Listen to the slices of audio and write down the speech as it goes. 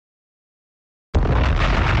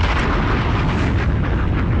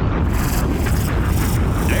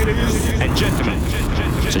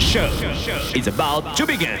is about to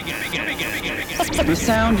begin. The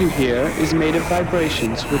sound you hear is made of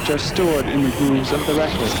vibrations which are stored in the grooves of the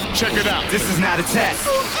record. Check it out. This is not a test.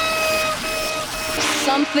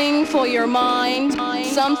 Something for your mind,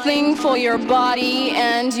 something for your body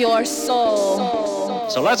and your soul.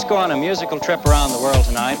 So let's go on a musical trip around the world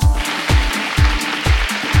tonight.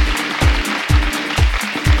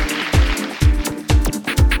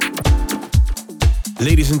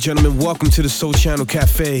 Ladies and gentlemen, welcome to the Soul Channel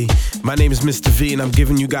Cafe. My name is Mr. V and I'm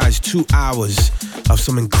giving you guys 2 hours of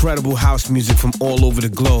some incredible house music from all over the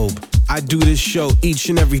globe. I do this show each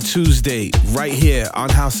and every Tuesday right here on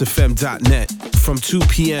housefm.net from 2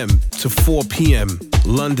 p.m. to 4 p.m.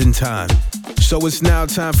 London time. So it's now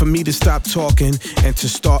time for me to stop talking and to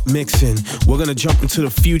start mixing. We're gonna jump into the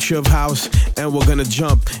future of house and we're gonna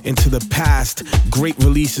jump into the past great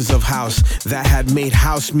releases of house that had made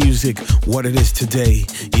house music what it is today.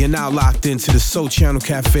 You're now locked into the Soul Channel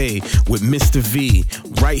Cafe with Mr. V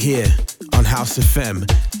right here on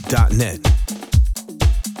housefm.net.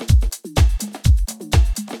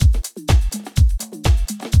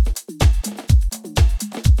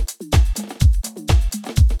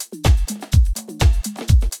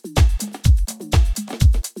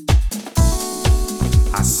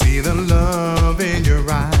 I see the love in your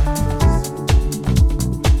eyes,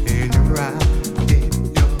 in your eyes,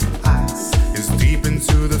 in your eyes. It's deep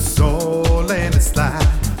into the soul and it's like,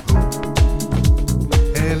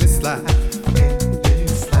 and it's like,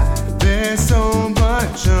 there's so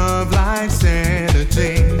much of life's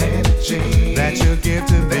energy that you give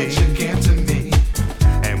to me,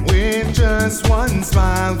 and with just one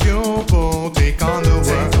smile you'll both take on the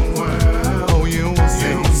world. Oh, you will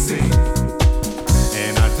see.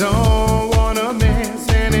 And I don't wanna miss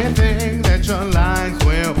anything that your lines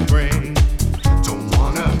will bring. Don't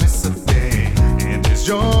wanna miss a thing. And there's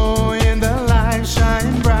joy in the light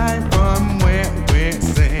shining bright from where we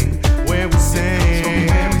sing, where we sing.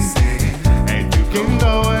 And you can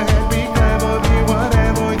go ahead, be clever, be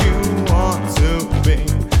whatever you want to be.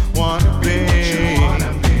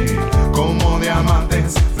 Como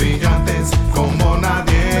diamantes brillantes, como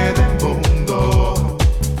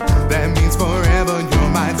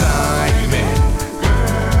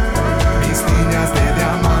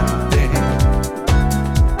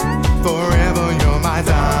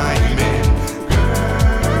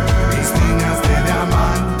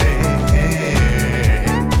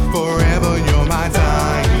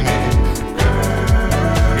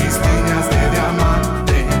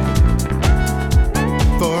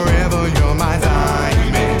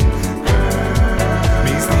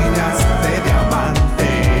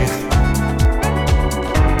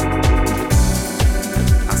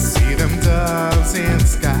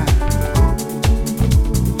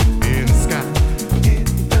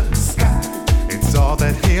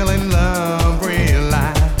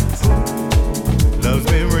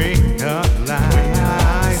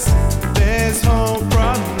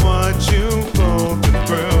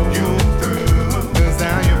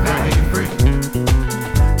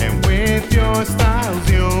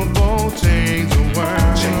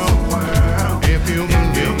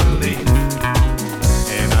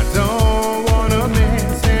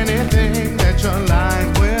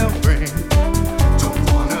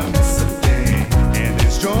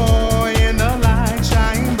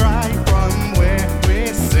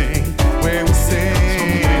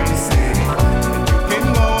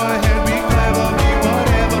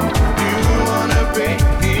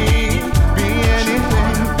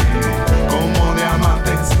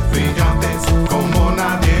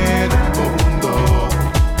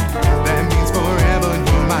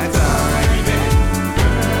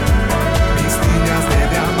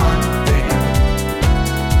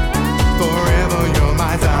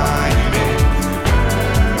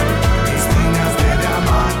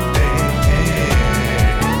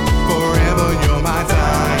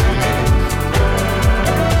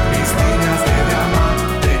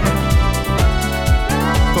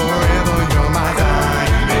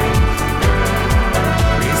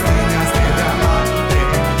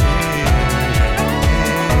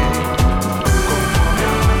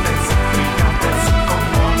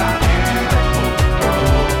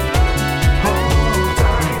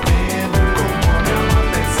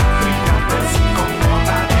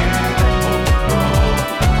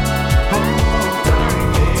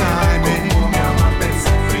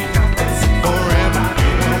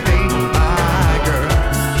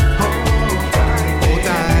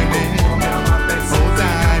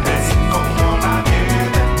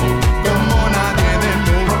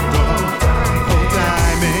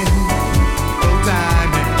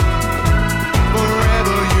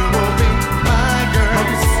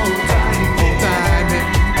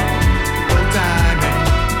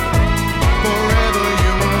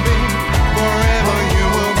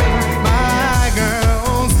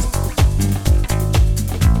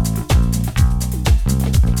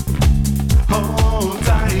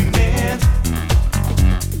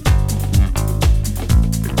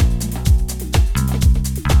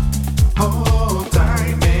Hold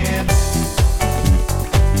tight, man.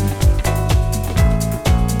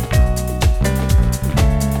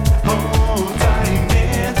 Hold tight,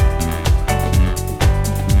 man.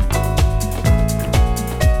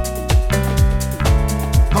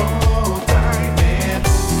 Hold tight, man.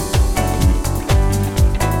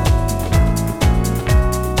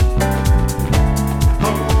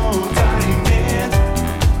 Hold tight, man.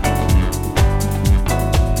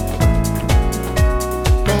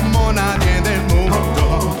 Come on out and then move on.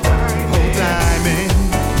 Hold tight, man.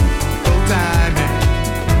 Hold tight, man.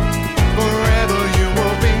 Forever you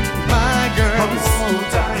will be my girl. Hold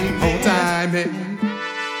tight, man.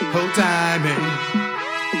 Hold tight, man.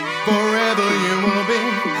 Forever you will be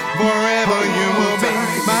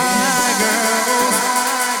my girl.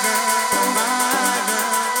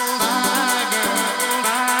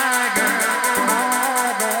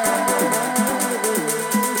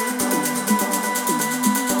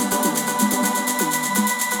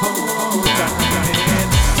 Hold tight, man.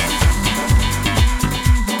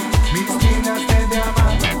 Mis niñas de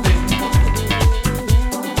diamante.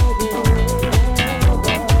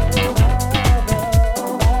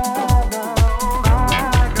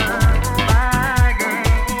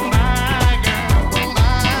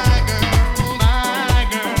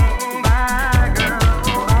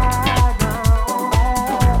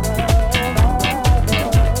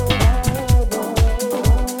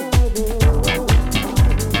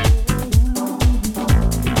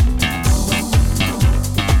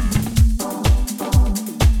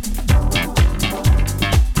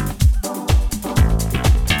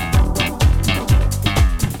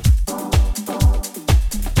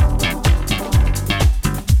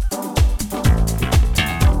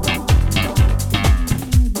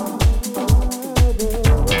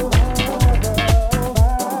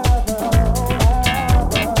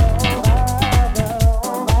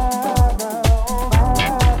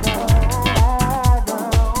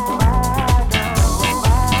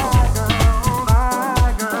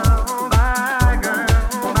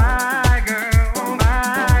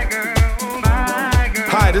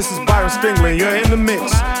 Hi, this is Byron Stingler. You're in the mix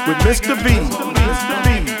with Mr. V. Mr. V.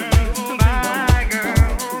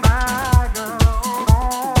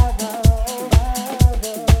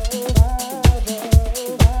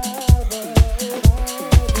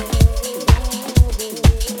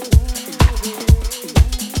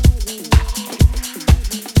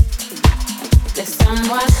 There's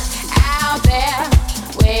someone out there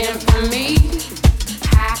waiting for me.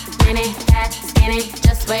 Hot minute, that skinny,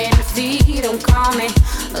 just wait and see. Don't call me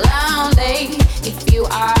lonely if you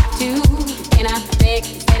are too. In a big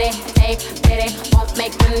city, take pity, won't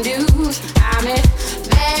make the news. I'm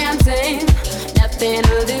advancing, nothing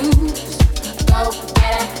to lose. Go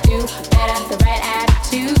get it, do better, the right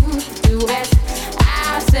attitude. Do as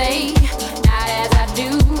I say, not as I do.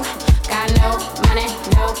 Got no money,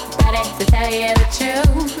 nobody to tell you the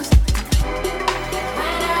truth.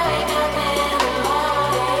 When I wake up in the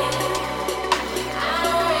morning, I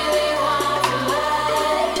don't really want to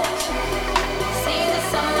much. See the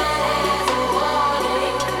sunlight as a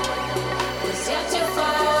warning, 'cause you're too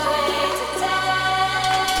far away to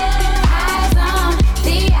touch. Eyes on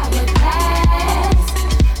the hourglass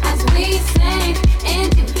as we sink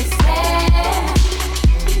into despair.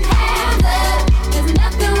 Hands up, there's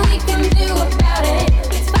nothing we can do about it.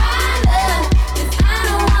 It's fine, love, 'cause I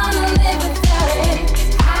don't wanna live without it.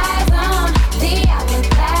 Eyes on the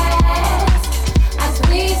hourglass as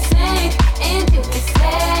we sink into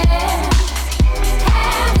despair.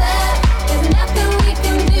 Hands up, there's nothing we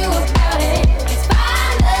can do about it. It's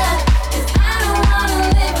fine, love, 'cause I don't wanna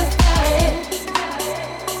live without it.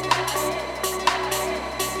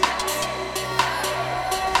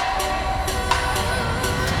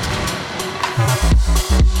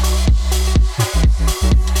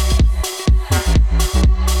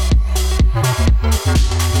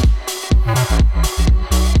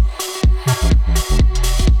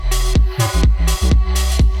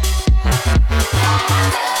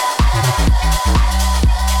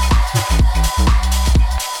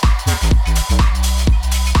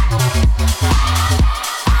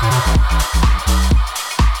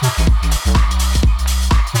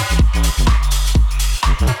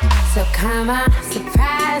 So come on,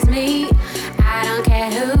 surprise me. I don't care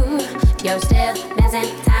who. You're still missing,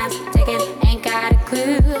 time's ticking, ain't got a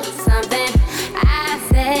clue. Something I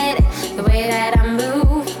said, the way that I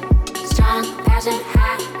move. Strong passion,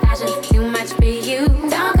 high passion, too much for you.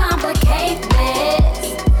 Don't complicate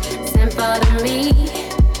this, simple to me.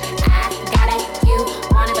 I got it, you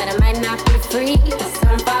want it, but it might not be free. The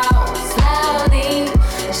sun falls slowly,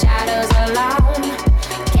 the shadows alone.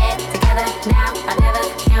 Get together now, I'll never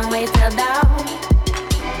count can't wait till dawn.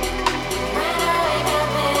 When I wake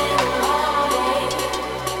up in the morning,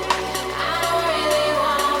 I don't really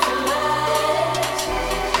want too much.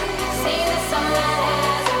 See the sunlight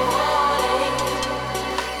as a warning,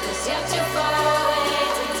 'cause you're too far away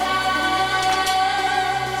to touch.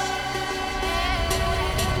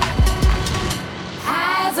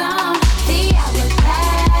 Eyes on the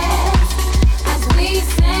hourglass as we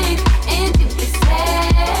sink into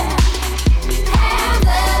despair. Hands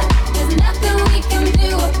up, there's nothing we can do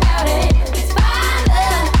about it. It's fine,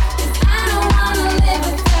 love, 'cause I don't wanna live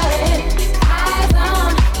without it. Eyes on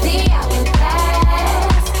the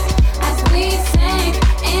hourglass as we sink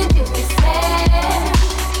into despair.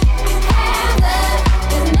 Hands up,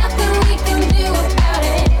 there's nothing we can do about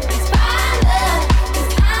it. It's fine, love,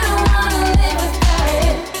 'cause I don't wanna live without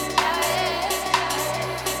it.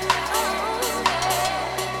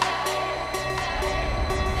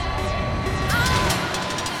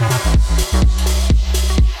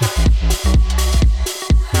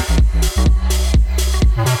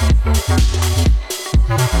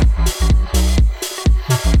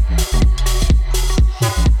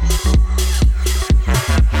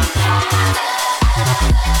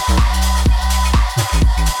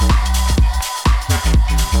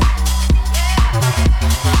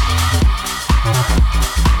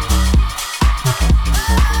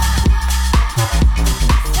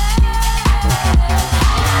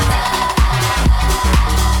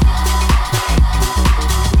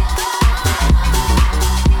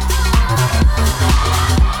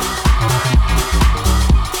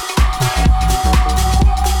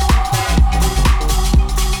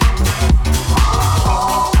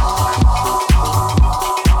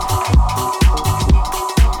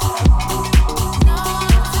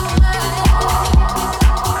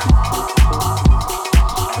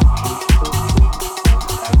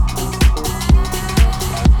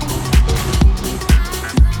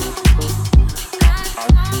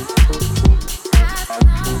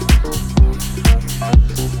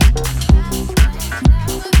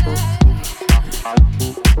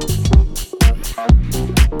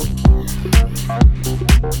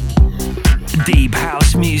 Deep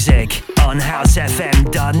house music on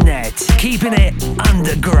housefm.net. Keeping it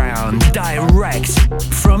underground, direct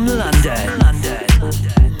from London.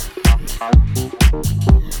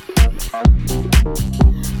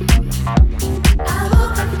 I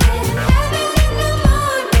woke up feeling heavy in the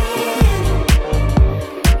morning,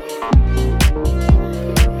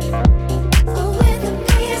 with a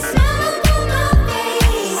big smile on my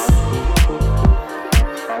face.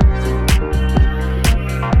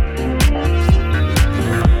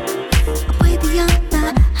 Way beyond the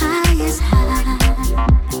highest high,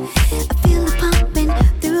 I feel it pumping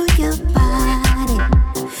through your body.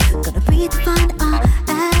 Gonna redefine our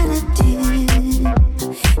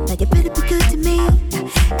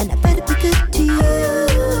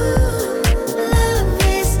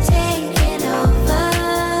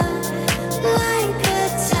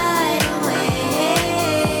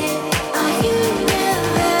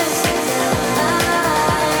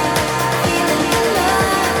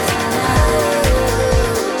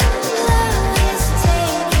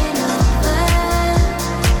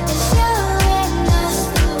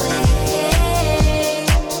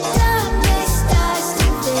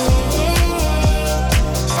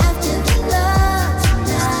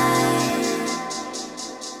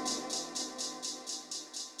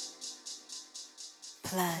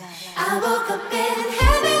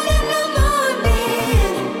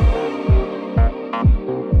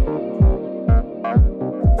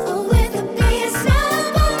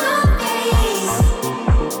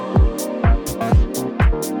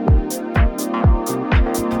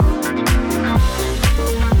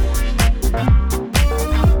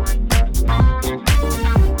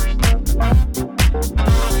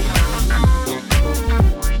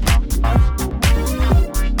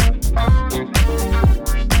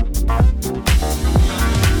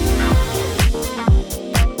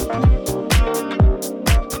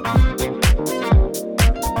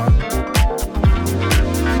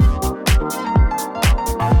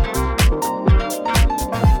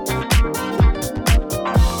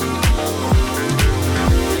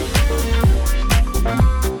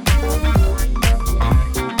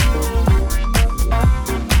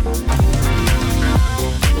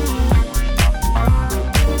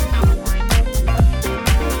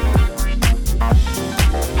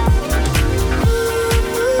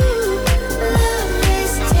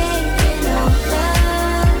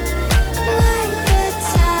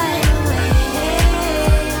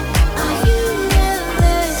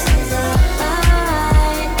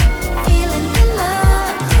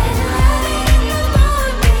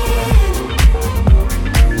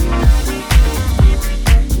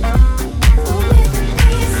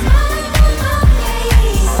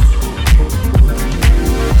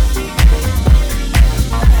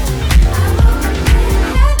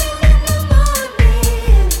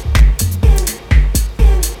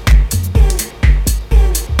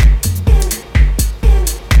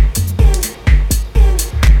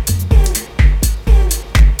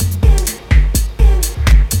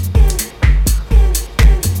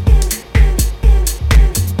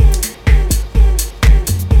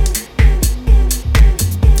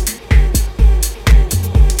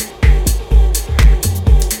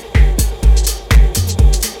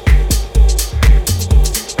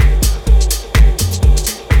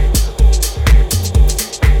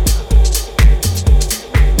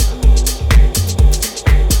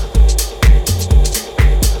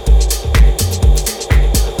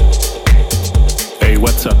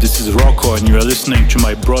to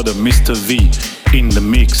my brother Mr. V in the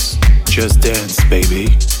mix. Just dance, baby.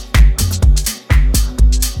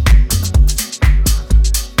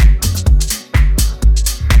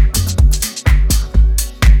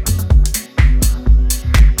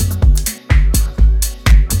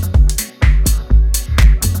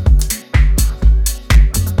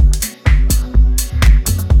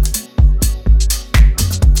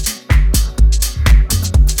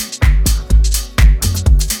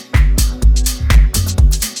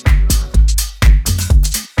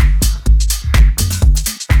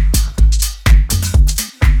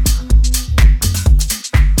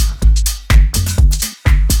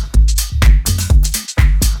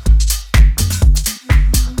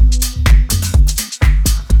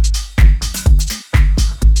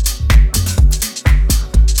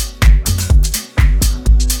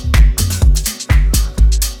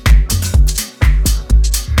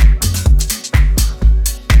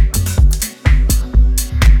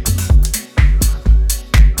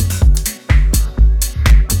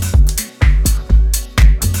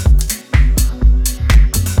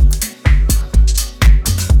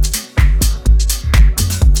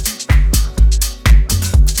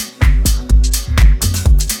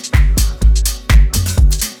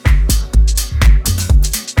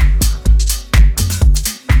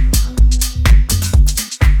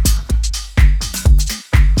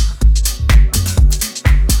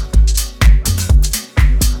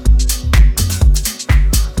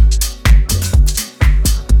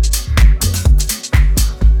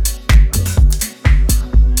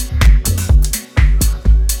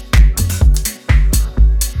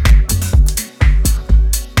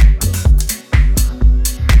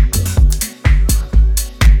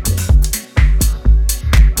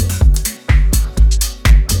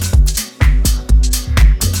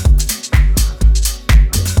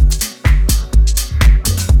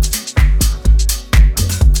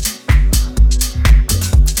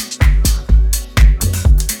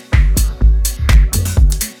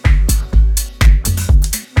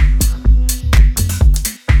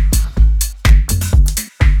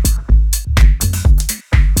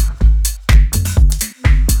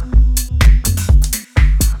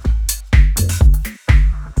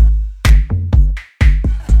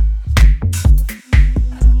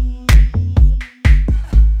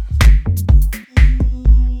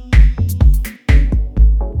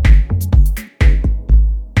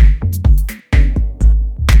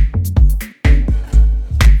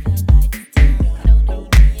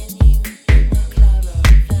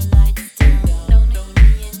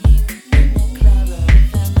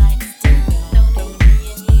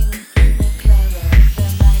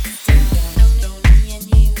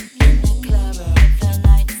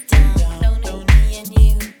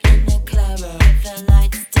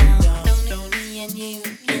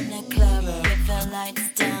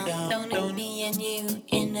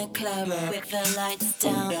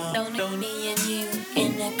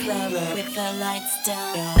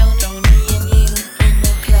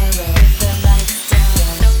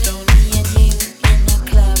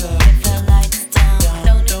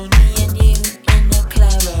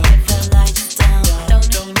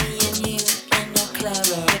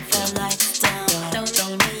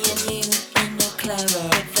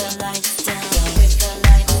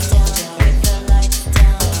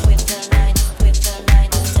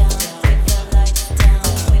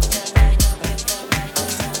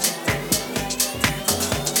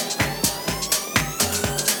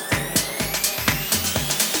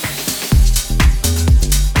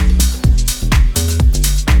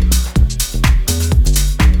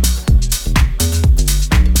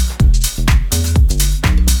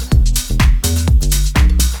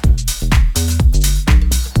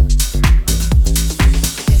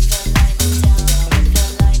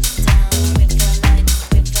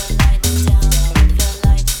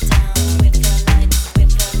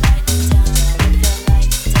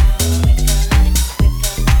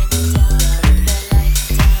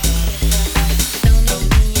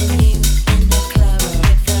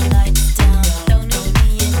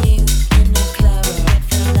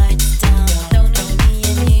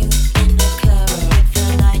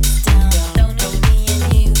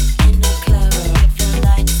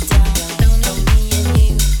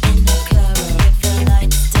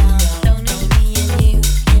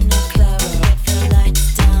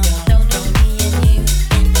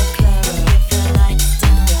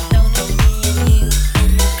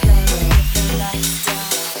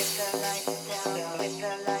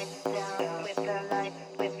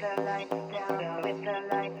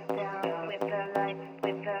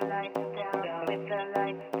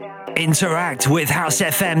 Interact with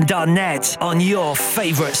housefm.net on your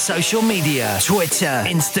favorite social media: Twitter,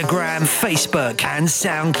 Instagram, Facebook, and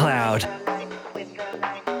SoundCloud.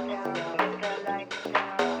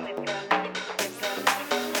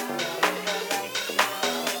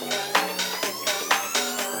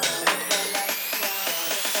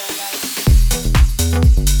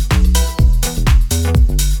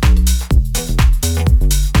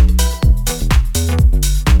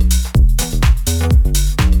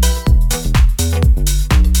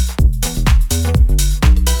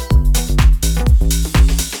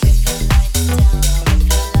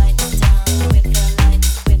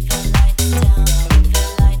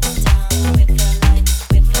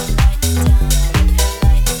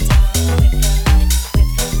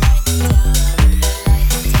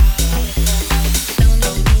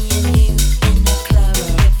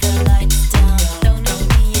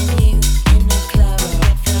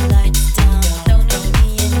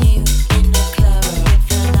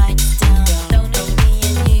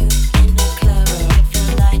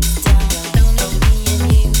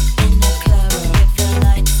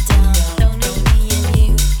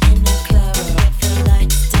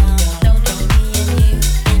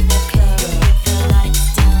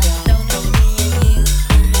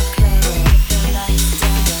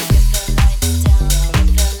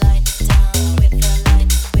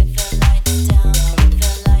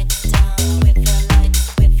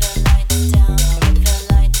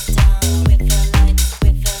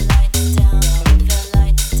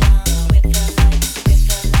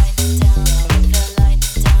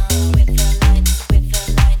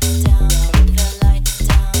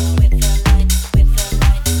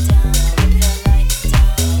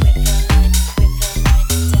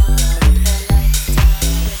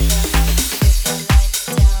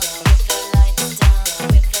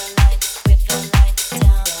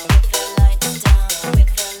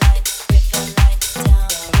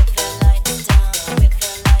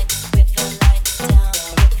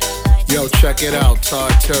 Check it out,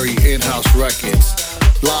 Todd Terry In-House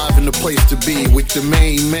Records. Live in the place to be with the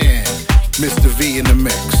main man, Mr. V in the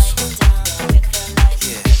mix.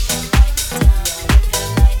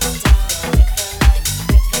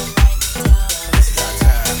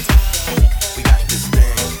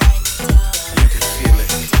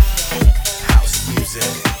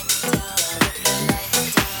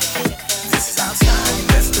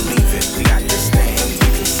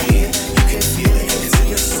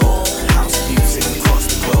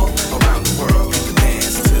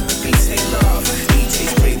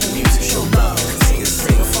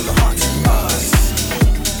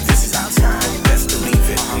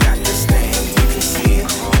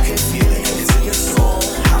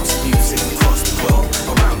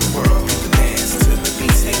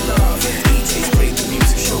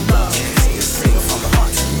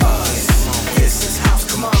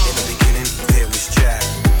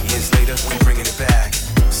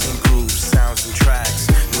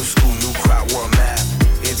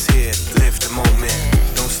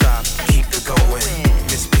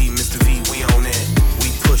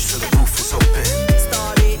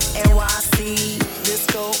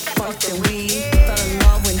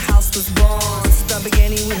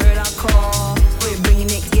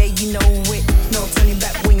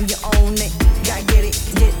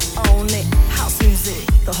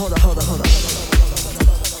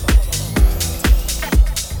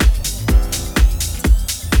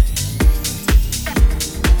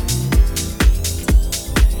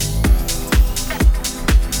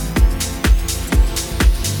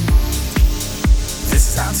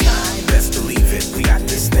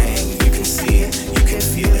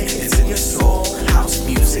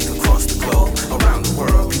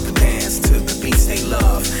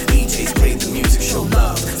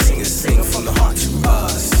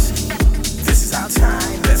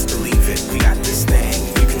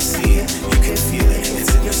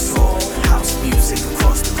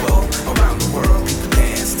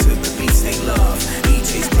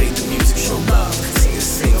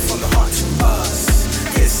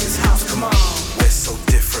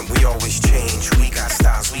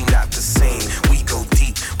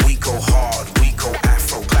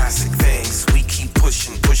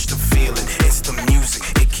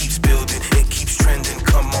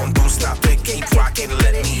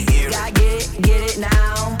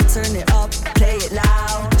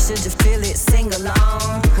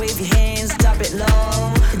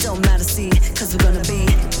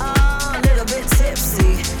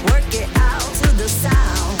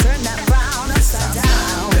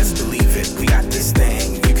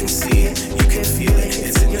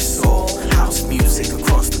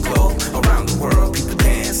 Across the globe, around the world, people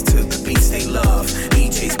dance to the beats they love.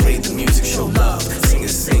 DJs play the music.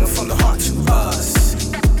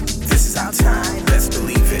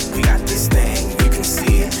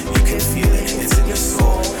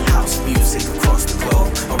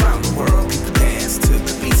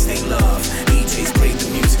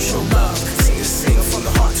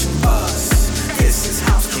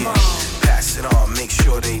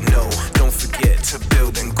 they know. Don't forget to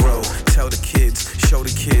build and grow. Tell the kids, show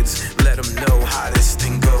the kids, let them know how this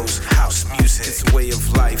thing goes. House music, it's a way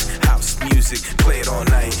of life. House music, play it all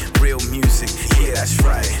night. Real music, yeah, that's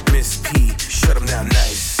right. Miss P, shut them down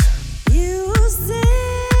nice. Music,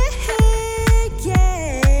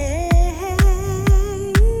 yeah.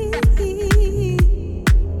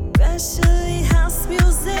 Especially house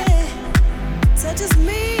music touches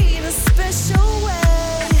me in a special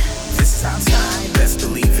way. This is our time, best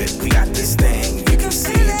believe it. We got this thing, you can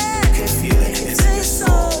see it, you can feel it. It's in your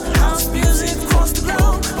soul. House music across the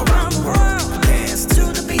globe, around the world. Dance to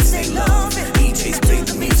the beats, they love it. DJs play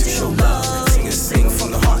the music, show love. Singers sing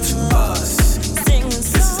from the heart to us.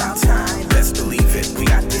 This is our time, best believe it. We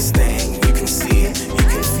got this thing, you can see it, you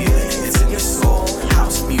can feel it. It's in your soul.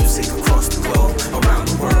 House music across the globe, around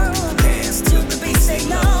the world. Dance to the beats, they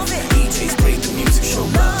love it. DJs play the music, show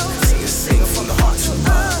love. Singers sing from the heart to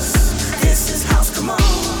us. This is house, come on.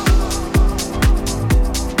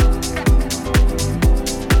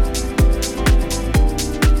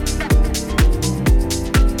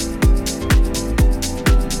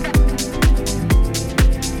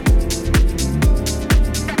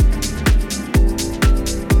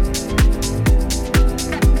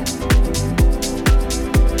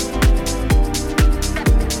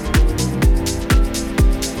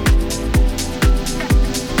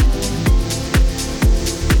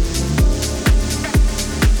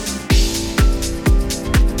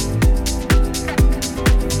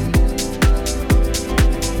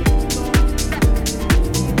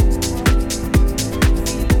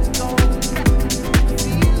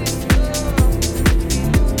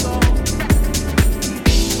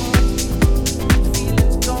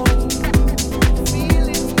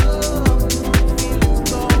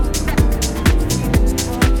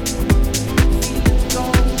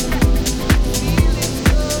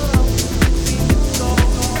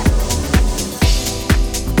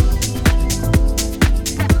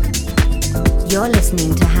 You're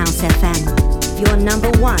listening to House FM, your number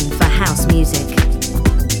one for house music.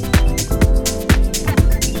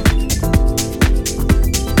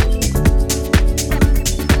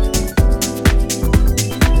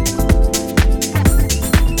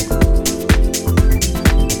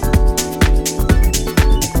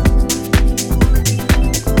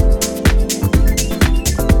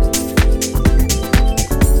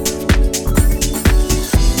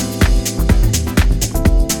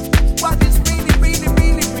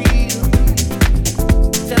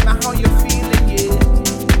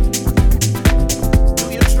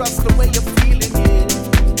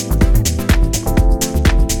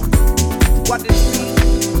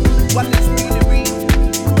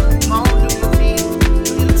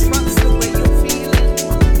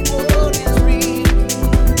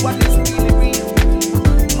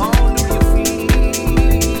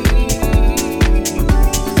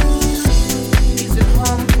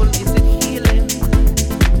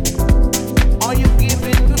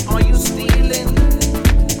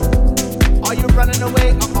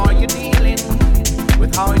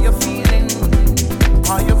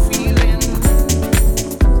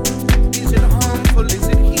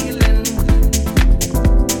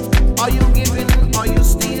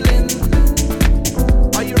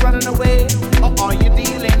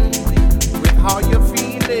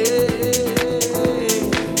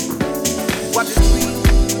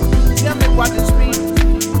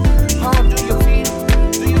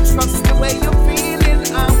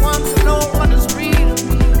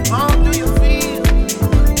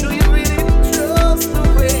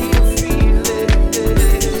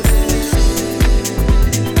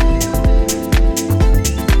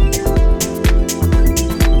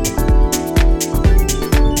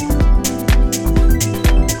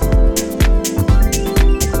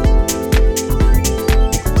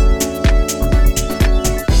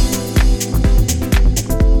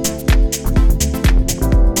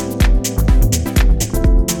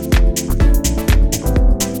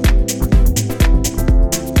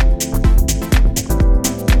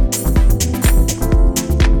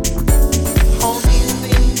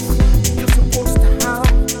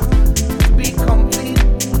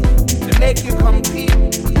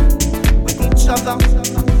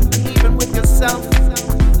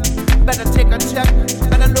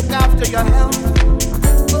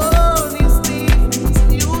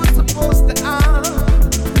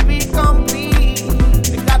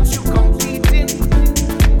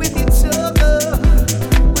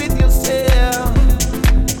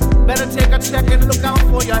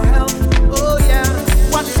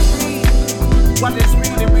 What is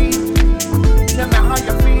really real? Tell me how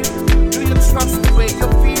you feel. Do you trust the way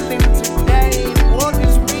you're feeling today? What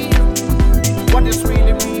is real? What is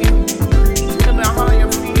really real?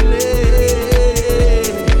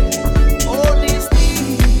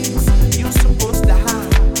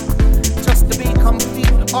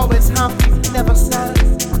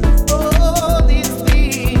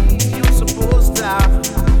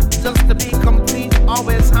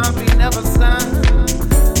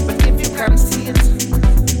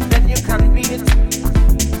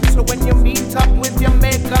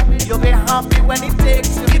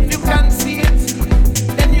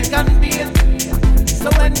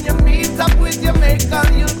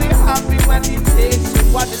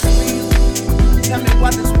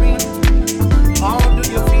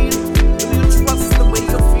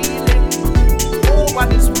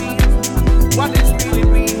 what is real, what is really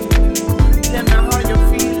real. Tell me how you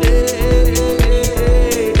feel it.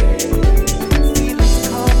 Feelings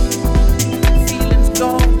come, feelings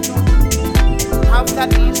go. Have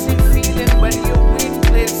that easy feeling when you're in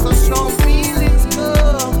place so strong. Feelings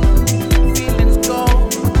come, feelings go.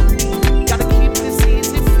 Gotta keep this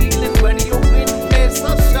easy feeling when you're in place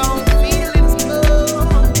so strong. Feelings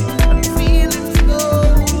come, and feelings go.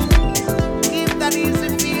 Keep that easy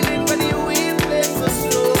feeling when you're in place so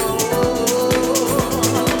strong.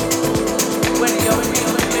 When you're in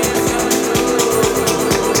place so strong.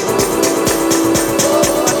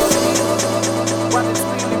 What is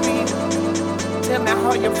really real? Tell me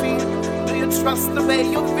how you feel. Do you trust the way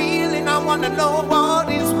you're feeling? I wanna know what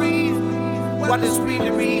is real. What is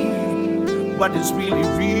really real? What is really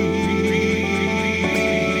real?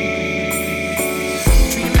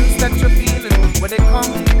 Feelings that you're feeling when they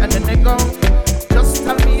come and then they go. Just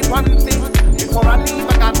tell me one thing before I leave.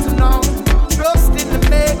 I got to know. Trust in the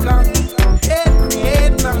maker, yeah,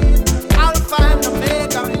 creator, Alpha and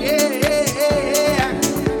Omega, yeah.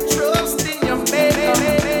 Trust in your maker,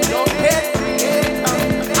 your head creator,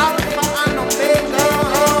 Alpha and Omega.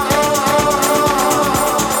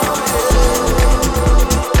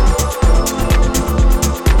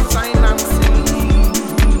 Sign and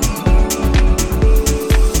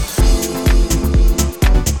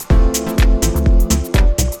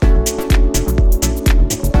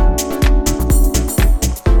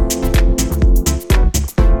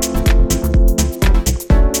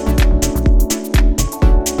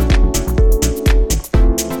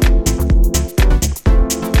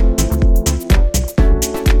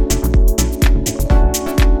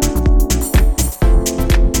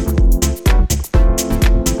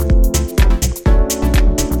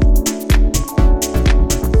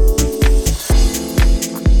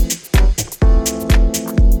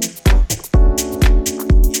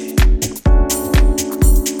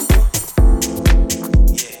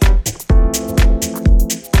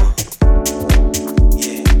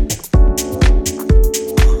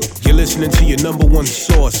Listening to your number one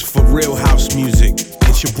source for real house music.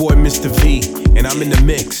 It's your boy Mr. V, and I'm in the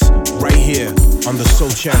mix right here on the Soul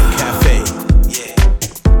Channel Cafe.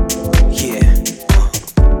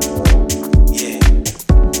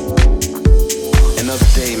 Another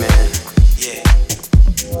day, man.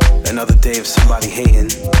 Another day of somebody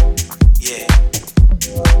hating.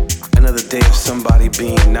 Another day of somebody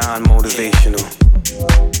being non-motivational.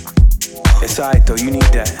 It's alright though, you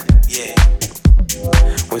need that.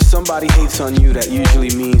 When somebody hates on you, that usually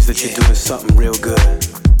means that you're doing something real good.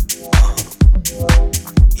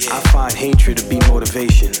 I find hatred to be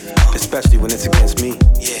motivation, especially when it's against me.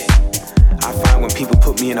 I find when people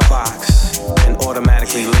put me in a box and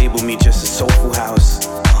automatically label me just a soulful house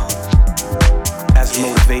as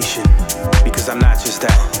motivation, because I'm not just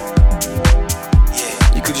that.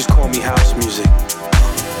 You could just call me house music,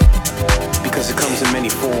 because it comes in many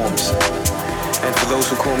forms. And for those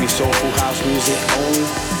who call me soulful house music only,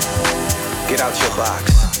 get out your box.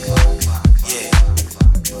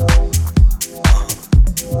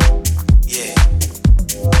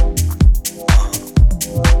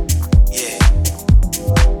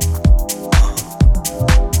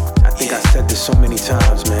 I think I said this so many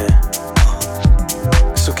times, man.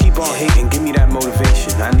 So keep on hating, give me that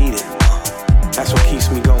motivation, I need it. That's what keeps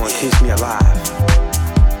me going, keeps me alive.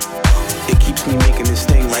 It keeps me making this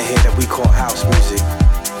thing right here that we call house music.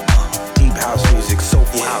 Deep house music,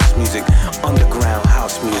 soulful house music, underground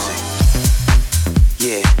house music.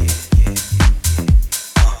 Yeah.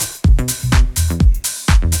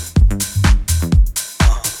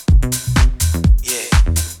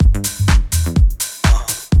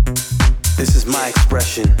 This is my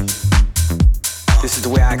expression. This is the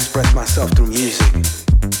way I express myself through music.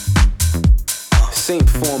 Same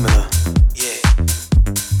formula.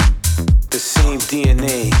 The same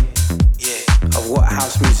DNA of what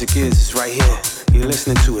house music is right here. You're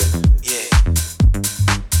listening to it.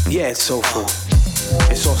 Yeah, it's soulful.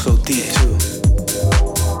 It's also deep too.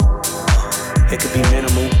 It could be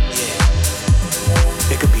minimal.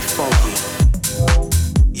 It could be funky.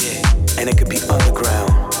 And it could be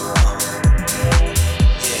underground.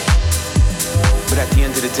 But at the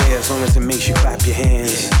end of the day, as long as it makes you clap your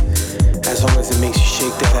hands, as long as it makes you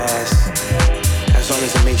shake that ass, as long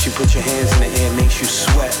as it makes you put your hands in the air, makes you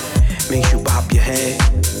sweat, makes you bop your head,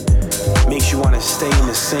 makes you want to stay in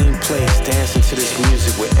the same place, dancing to this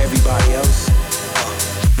music with everybody else,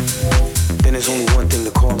 then there's only one thing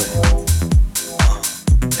to call it,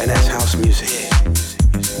 and that's house music.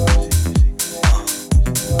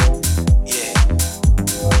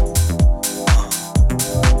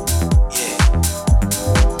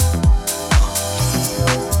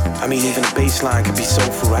 I mean, even a bass line could be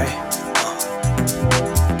soulful, right?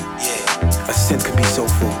 A synth could be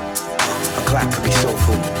soulful. A clap could be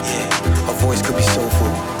soulful. A voice could be soulful.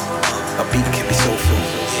 A beat could be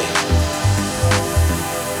soulful.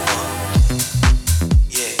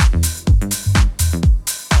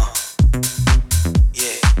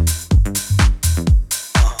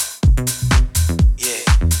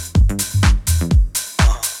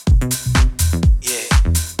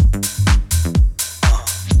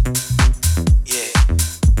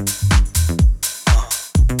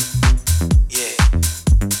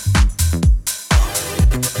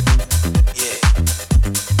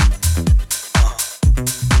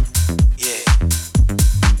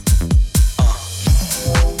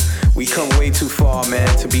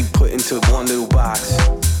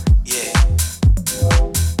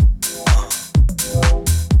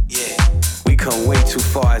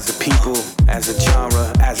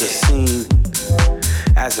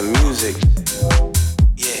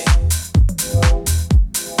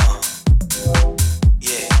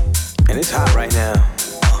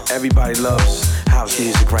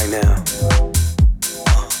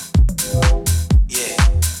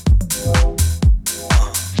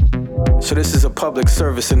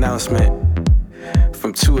 Service announcement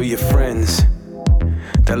from two of your friends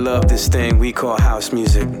that love this thing we call house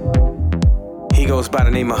music. He goes by the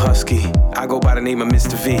name of Husky. I go by the name of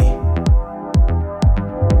Mr. V.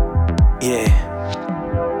 Yeah.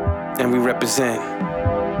 And we represent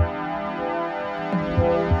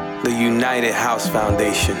the United House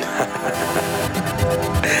Foundation.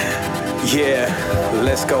 Yeah.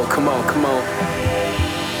 Let's go. Come on, come on.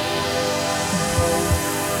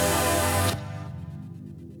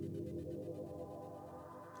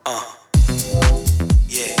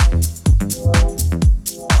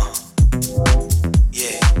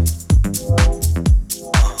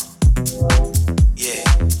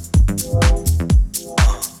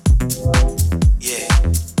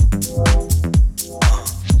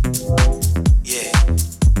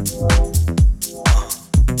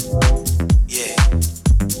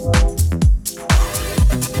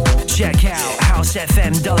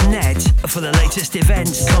 ScCHFM121.net for the latest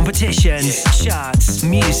events, competitions, charts,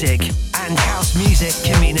 music, and house music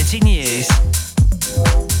community news.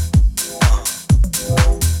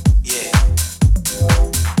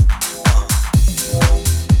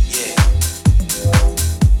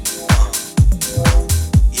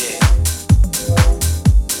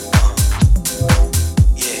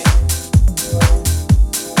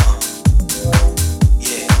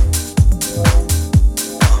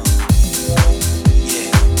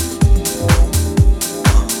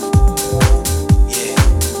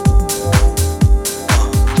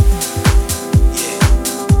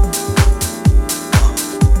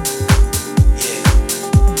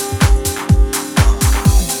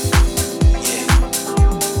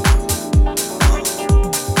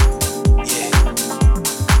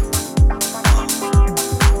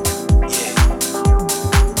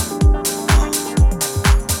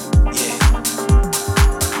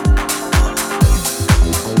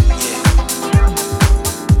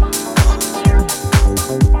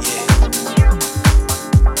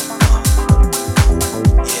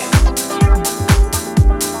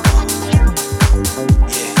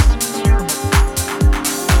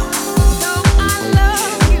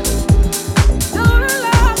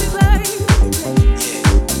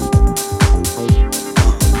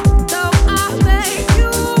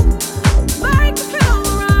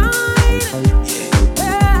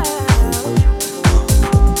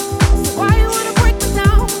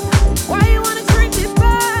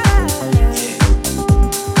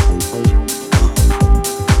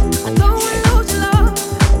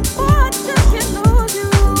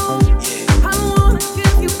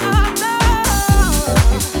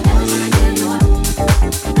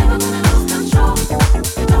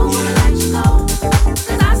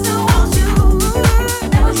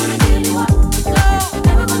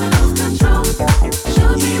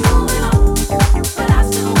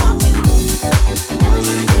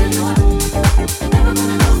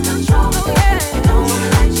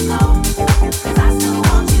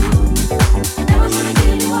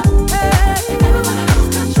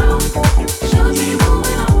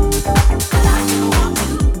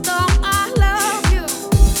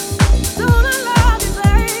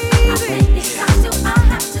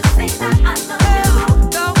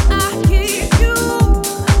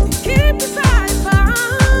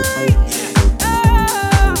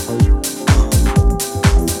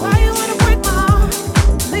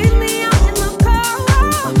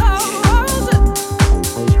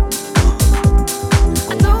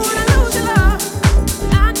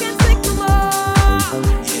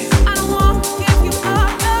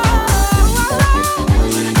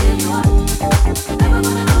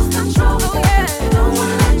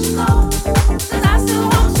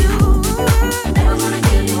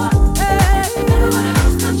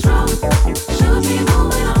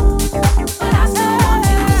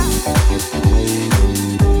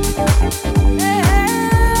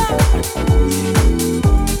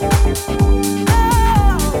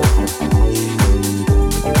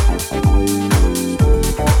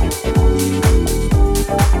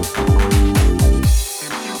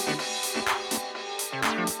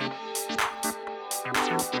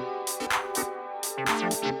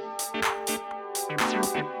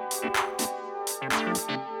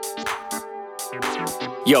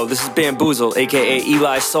 Yo, this is Bamboozle, aka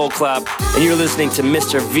Eli Soul Clap, and you're listening to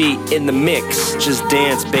Mr. V in the mix. Just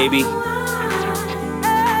dance, baby.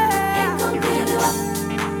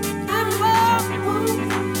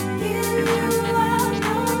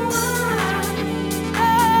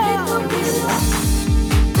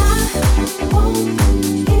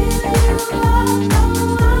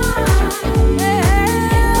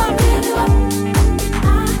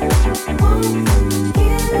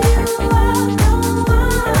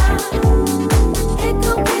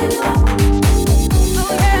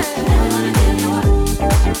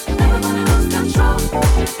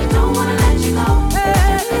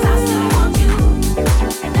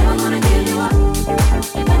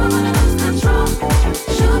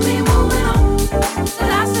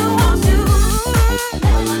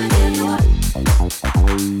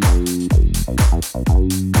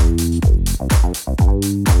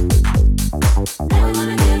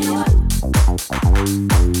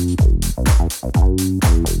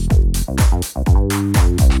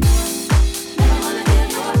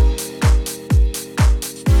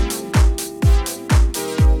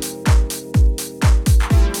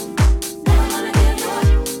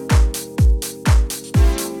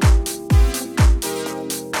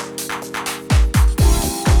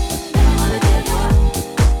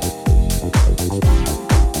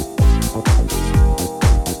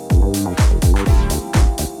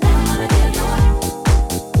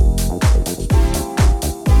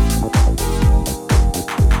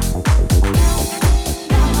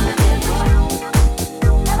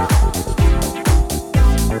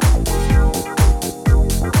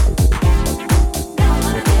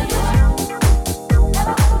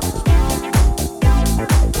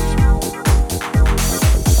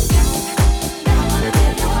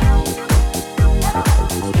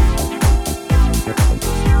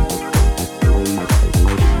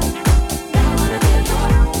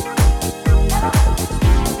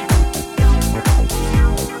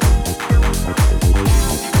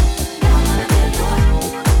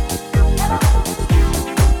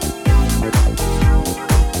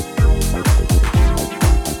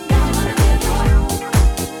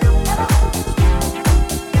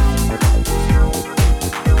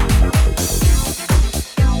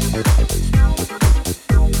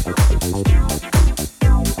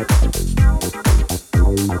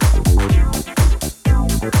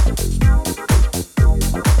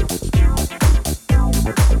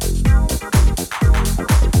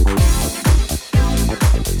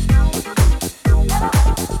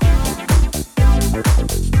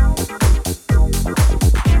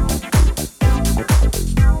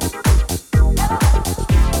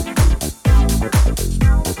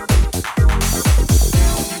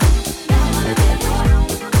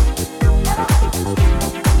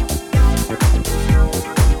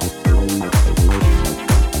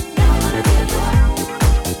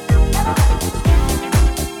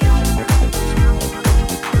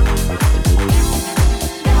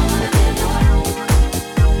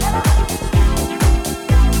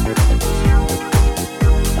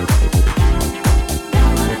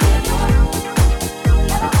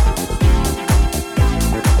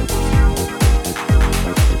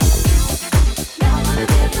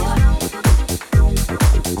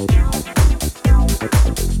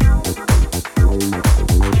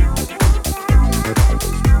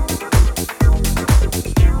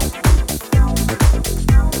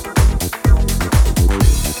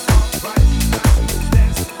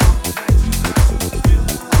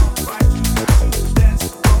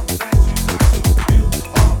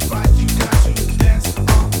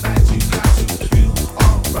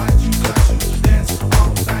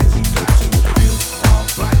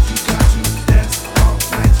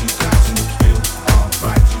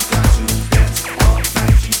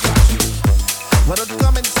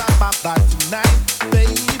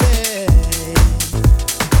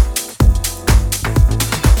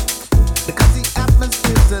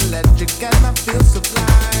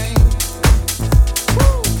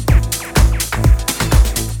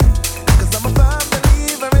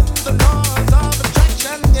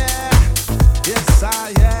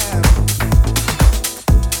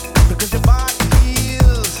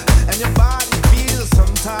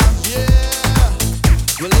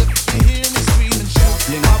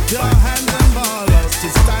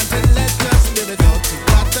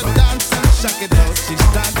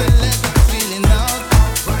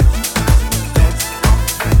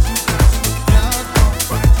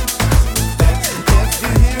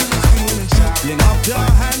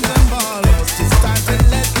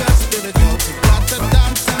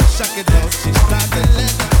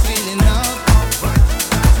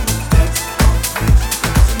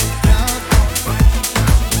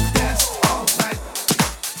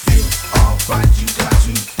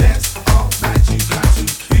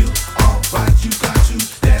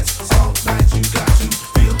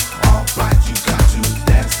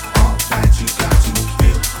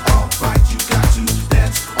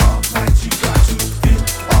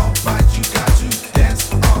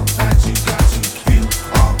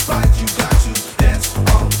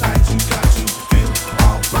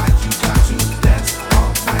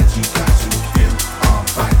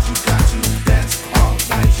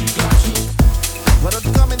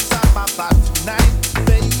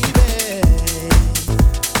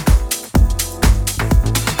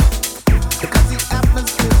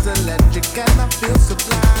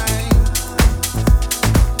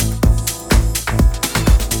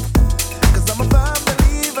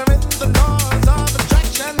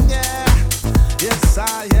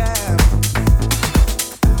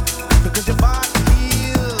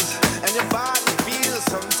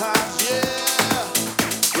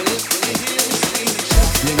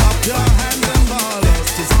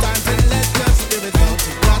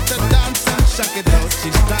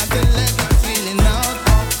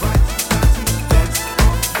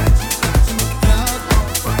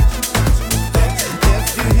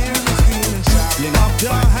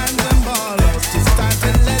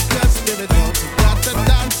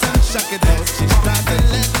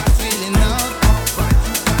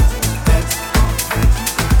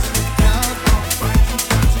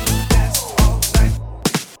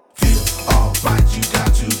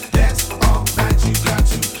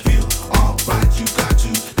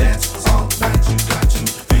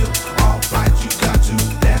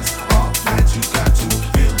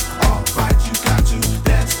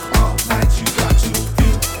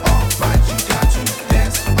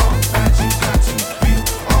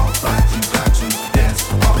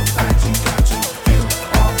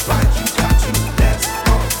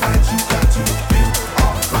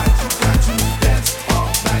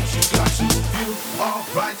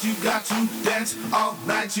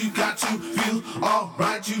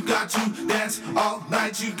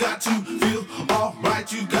 you got to feel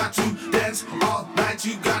alright, you got to dance all night,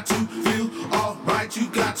 you got to feel alright, you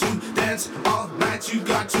got to dance all night, you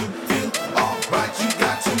got to feel alright, you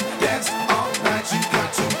got to dance all night, you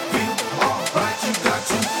got to feel alright, you got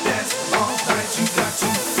to dance all night, you got to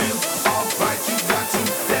feel alright, you got to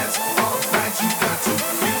dance all night, you got to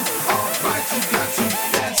feel alright, you got to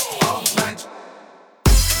dance all night.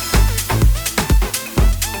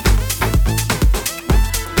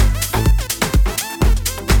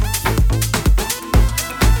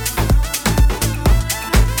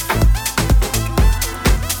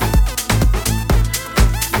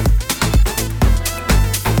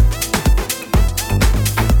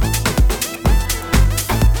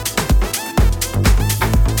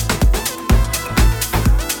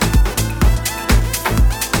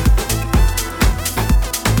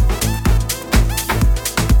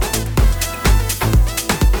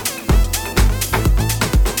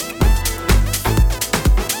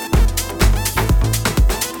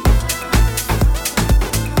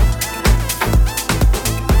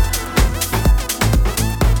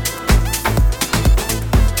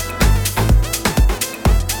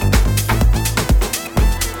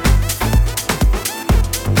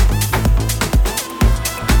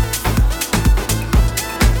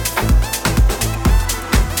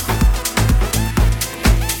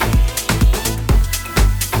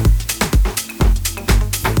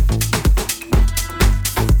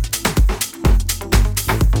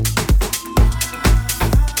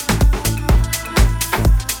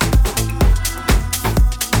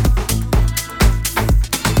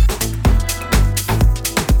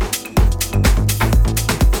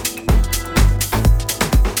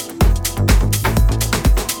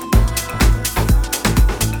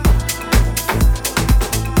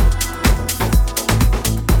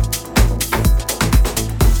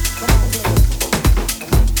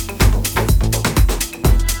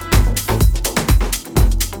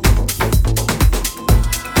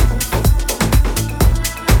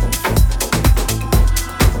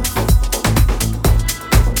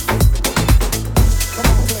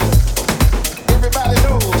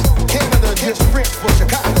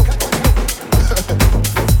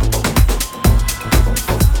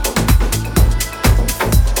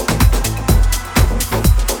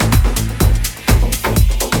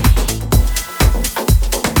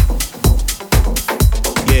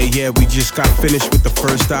 We just got finished with the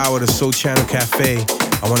first hour of the Soul Channel Cafe.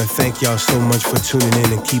 I want to thank y'all so much for tuning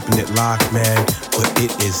in and keeping it locked, man. But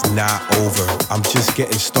it is not over. I'm just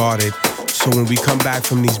getting started. So when we come back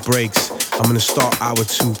from these breaks, I'm going to start hour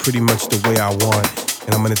 2 pretty much the way I want.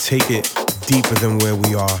 And I'm going to take it deeper than where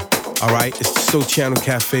we are. All right? It's the Soul Channel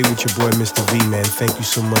Cafe with your boy, Mr. V, man. Thank you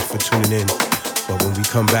so much for tuning in. But when we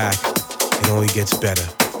come back, it only gets better.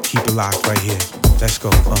 Keep it locked right here. Let's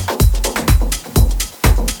go.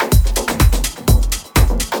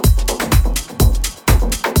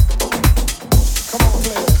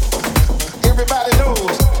 Everybody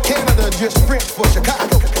knows Canada just sprint for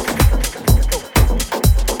Chicago.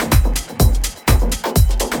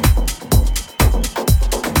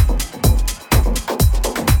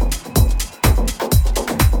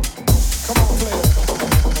 Come on, player.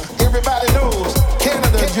 Everybody knows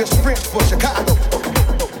Canada just sprint for Chicago.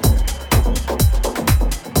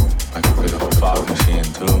 I could pick up a fog machine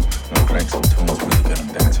too. And crank some tunes, really get them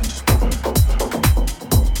dancing. Just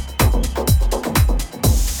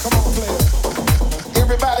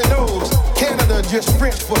everybody knows Canada just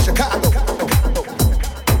sprint for Chicago.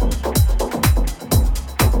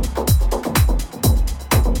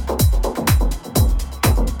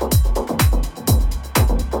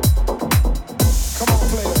 Come on,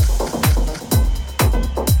 player.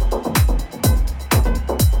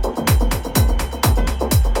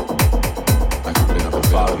 I could pick up a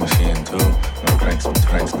fog machine too. And crank some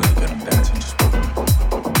tunes, really get them dancing. Just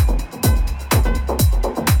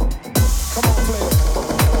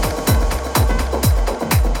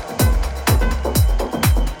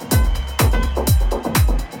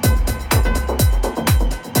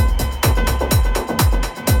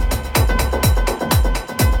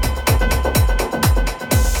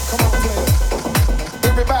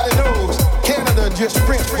just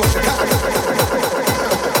sprint for Chicago.